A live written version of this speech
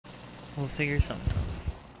We'll figure something out.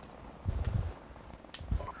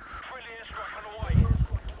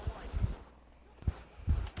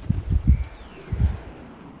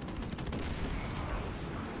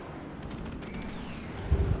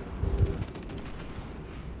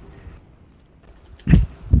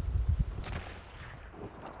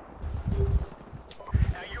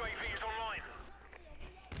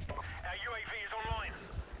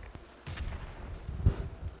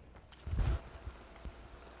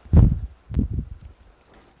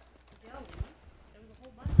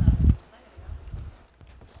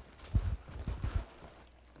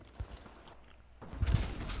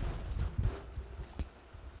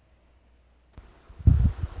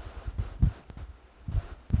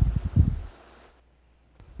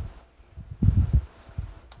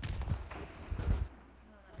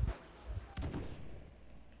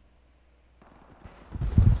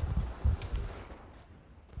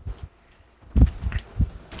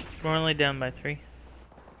 We're only down by 3.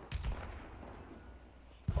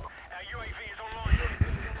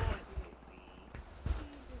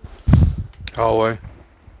 Hallway.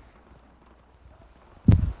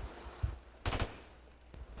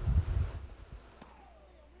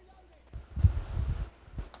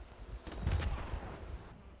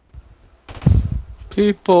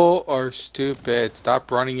 People are stupid.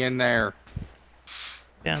 Stop running in there.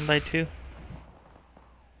 Down by 2.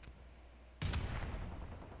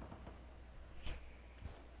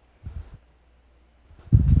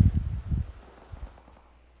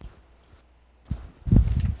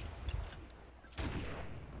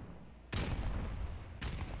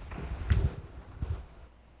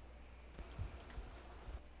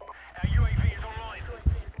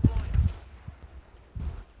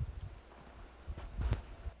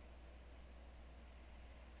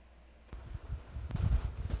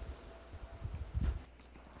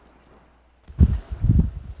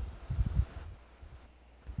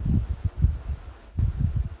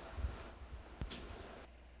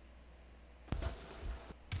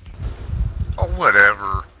 Oh,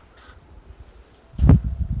 whatever.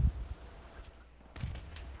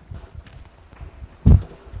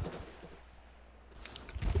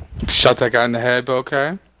 Shot that guy in the head, but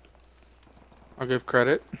okay. I'll give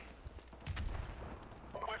credit.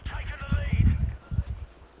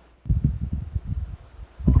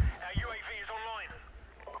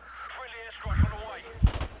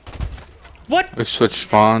 What? We switched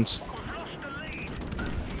spawns.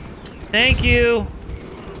 Thank you!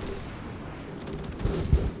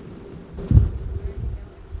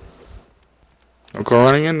 Don't go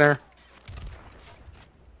running in there.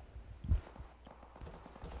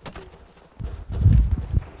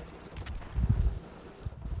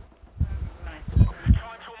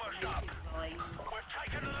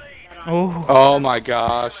 Oh. Oh my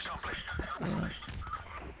gosh.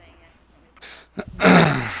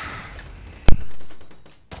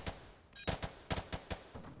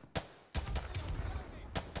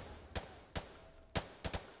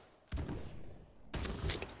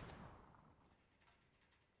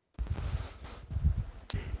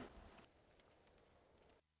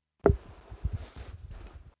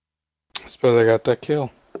 I suppose I got that kill.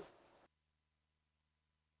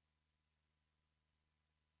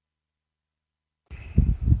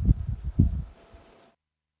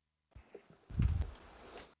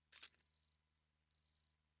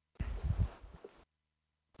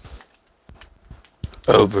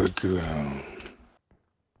 Overgrown.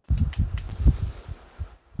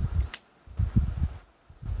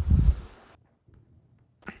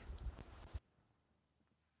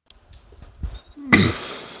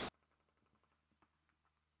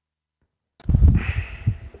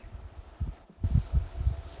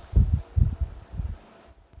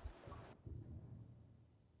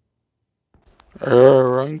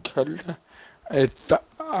 Run color. It's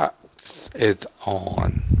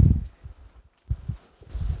on.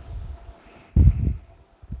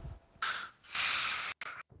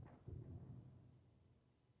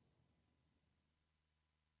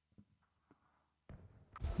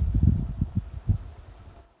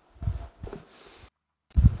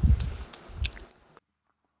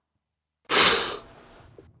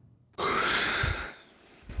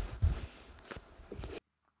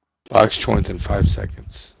 Box joins in 5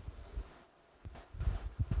 seconds.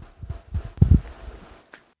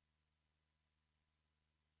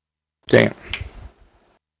 Damn.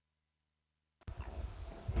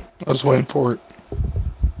 I was waiting for it.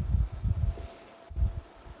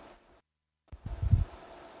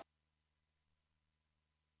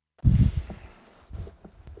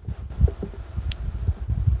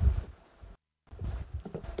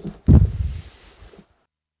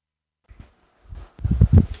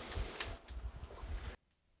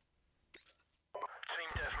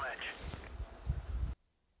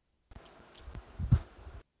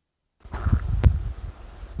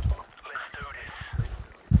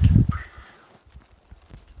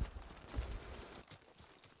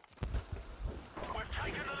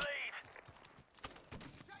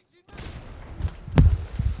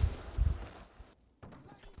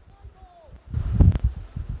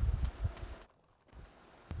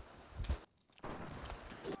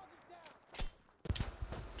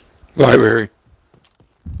 Library.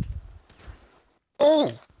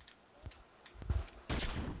 Oh!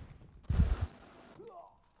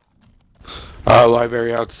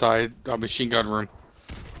 Library outside. Machine gun room.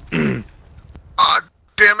 Ah,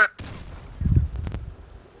 damn it!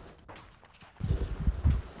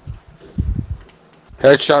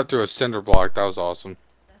 Headshot through a cinder block. That was awesome.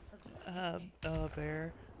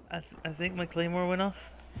 Bear. I think my claymore went off.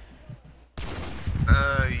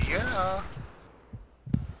 Yeah.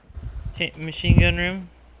 Machine gun room.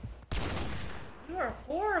 You are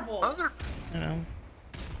horrible. Mother. I know.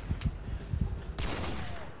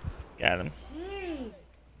 Got him. Jeez.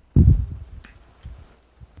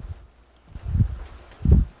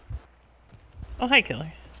 Oh, hi,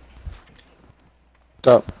 Killer. What's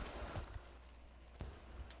up?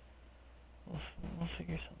 We'll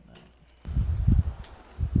figure something out.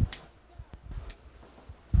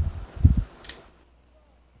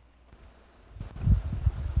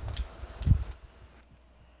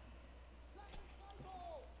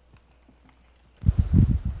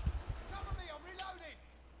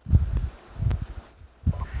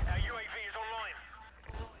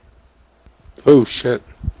 Oh shit.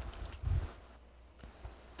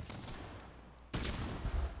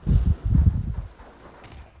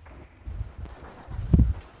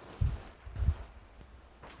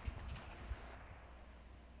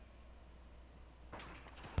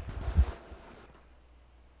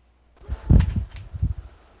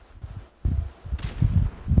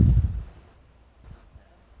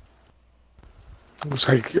 Looks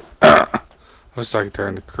like looks like they're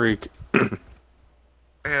in the creek.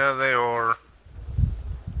 Yeah, they are.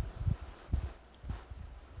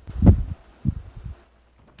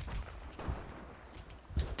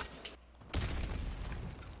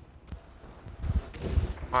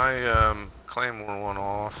 My claymore went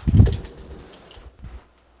off.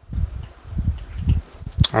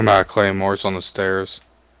 I'm at Claymore's on the stairs.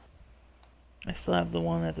 I still have the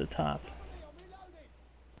one at the top.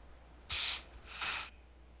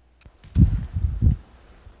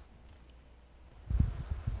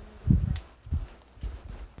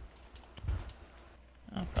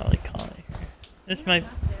 I'll probably call it here. This might.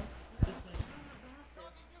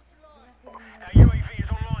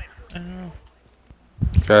 I don't know.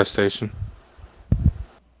 Gas station.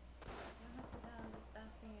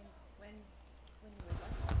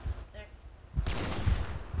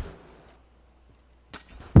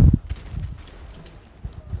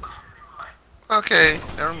 Okay,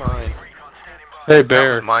 never mind. Hey That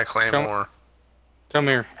Bear, was my claymore. come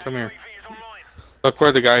here, come here. Look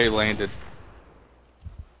where the guy landed.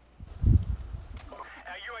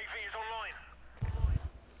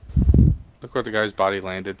 Look where the guy's body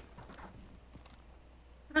landed.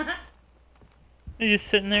 You're just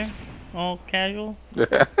sitting there, all casual.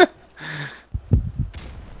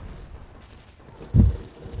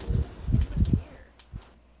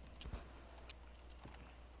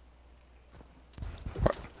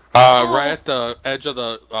 Right at the edge of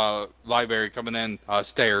the library, coming in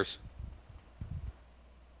stairs.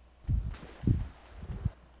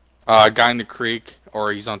 Guy in the creek,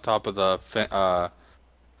 or he's on top of the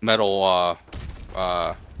metal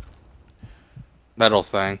metal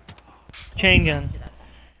thing. Chain gun.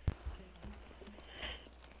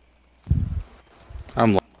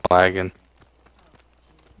 I'm lagging.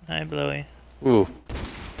 Hi, Blowy. Ooh.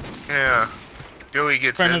 Yeah. Joey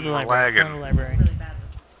gets Front of in the the library. Front of wagon. the library.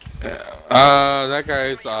 That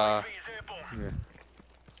guy's yeah.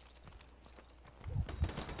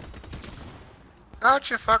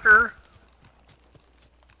 Gotcha, fucker.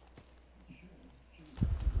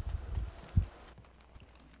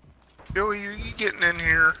 Joey, you getting in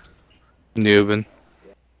here? Newbin.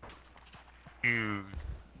 You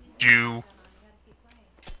Jew.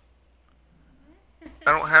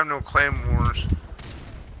 I don't have no claymores.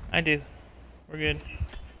 I do. We're good.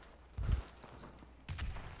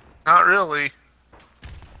 Not really.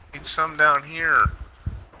 Need some down here.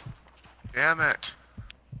 Damn it.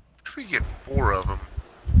 Should we get 4 of them?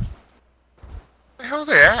 Where the hell are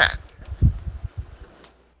they at?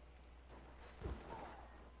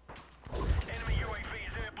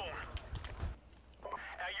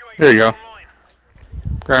 Here you go.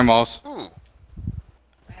 Grandma's. Ooh.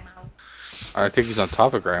 I think he's on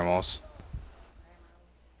top of Grandma's.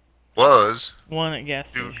 Was. One at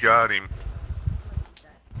gas Dude station. got him.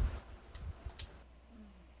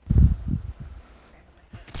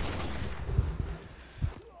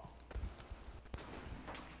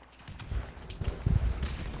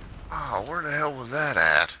 Oh, where the hell was that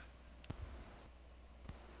at?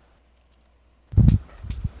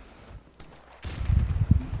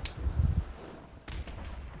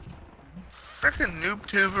 Frickin' noob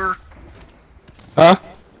tuber. Huh?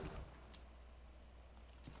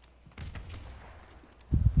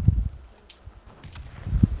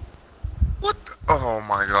 What the? Oh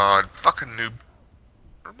my god. Fucking noob.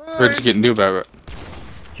 Never Where'd you mind. get new about it?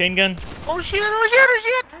 Chain gun? Oh shit, oh shit, oh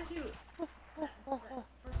shit! How'd you?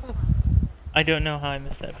 I don't know how I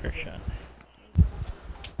missed that first shot.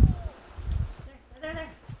 There.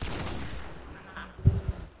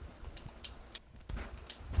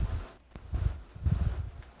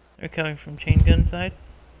 They're coming from chain gun side.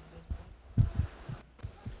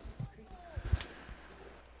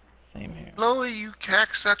 Same here. Chloe, you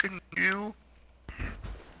cacksucking you.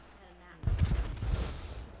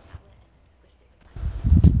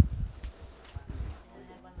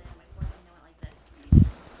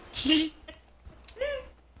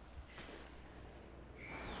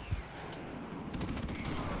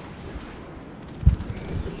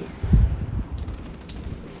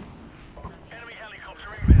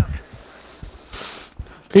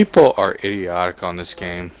 People are idiotic on this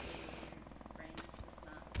game.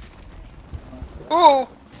 Oh!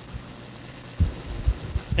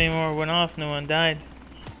 Claymore went off, no one died.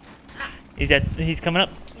 He's coming up.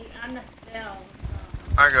 I'm the spell.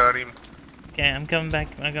 I got him. Okay, I'm coming back.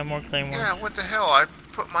 I got more claymore. Yeah, what the hell? I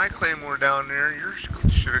put my claymore down there. Yours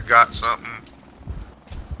should have got something.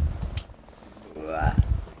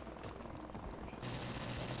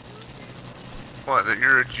 What, that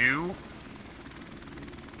you're a Jew?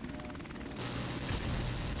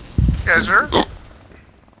 Yes, sir?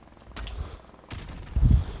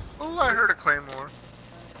 Oh, I heard a claymore.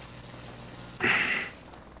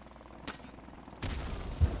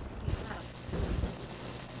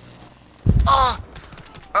 Oh!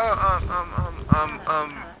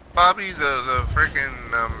 Bobby, the freaking,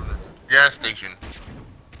 gas station.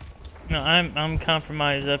 No, I'm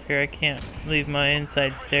compromised up here. I can't leave my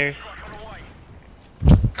inside stairs.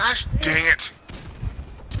 Gosh dang it!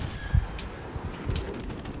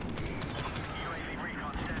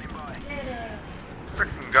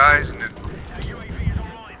 Freaking guys in the...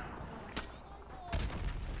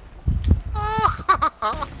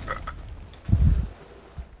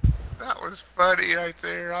 That was funny right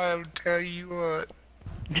there, I'll tell you what.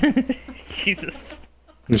 Jesus.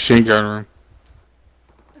 Machine gun room.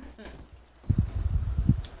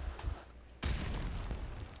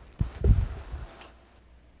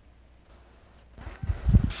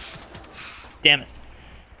 Damn it.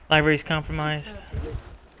 Library's compromised.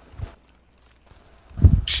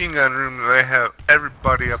 Machine gun room, they have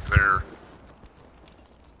everybody up there.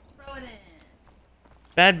 Throw it in.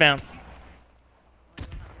 Bad bounce. He's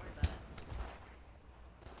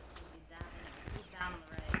down on the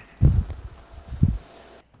right.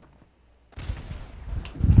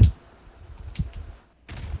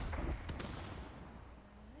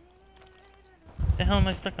 The hell am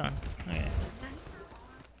I stuck on? Okay.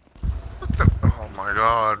 What the? Oh my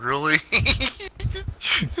god, really?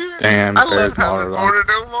 Damn, I love there's having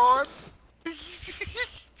Martyrdom. Martyrdom on.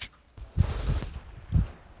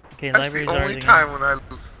 Okay, That's library's the ours only again. time when I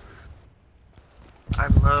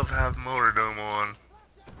love having Martyrdom on.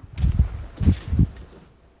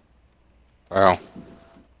 Wow.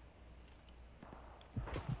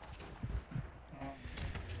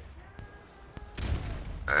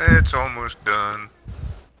 It's almost done.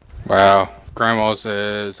 Wow. Grandma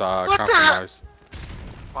says What the compromise.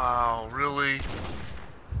 Wow, really?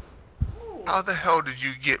 How the hell did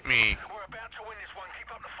you get me?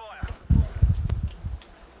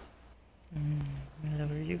 Where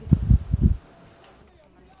are you?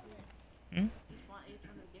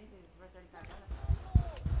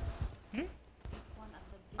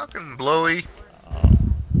 Fucking blowy.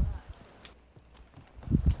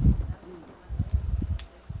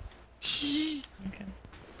 Okay.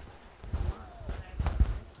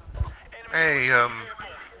 Hey,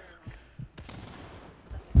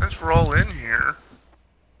 since we're all in here,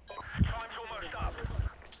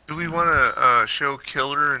 do we want to show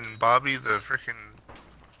Killer and Bobby the freaking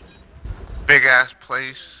big ass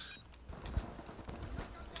place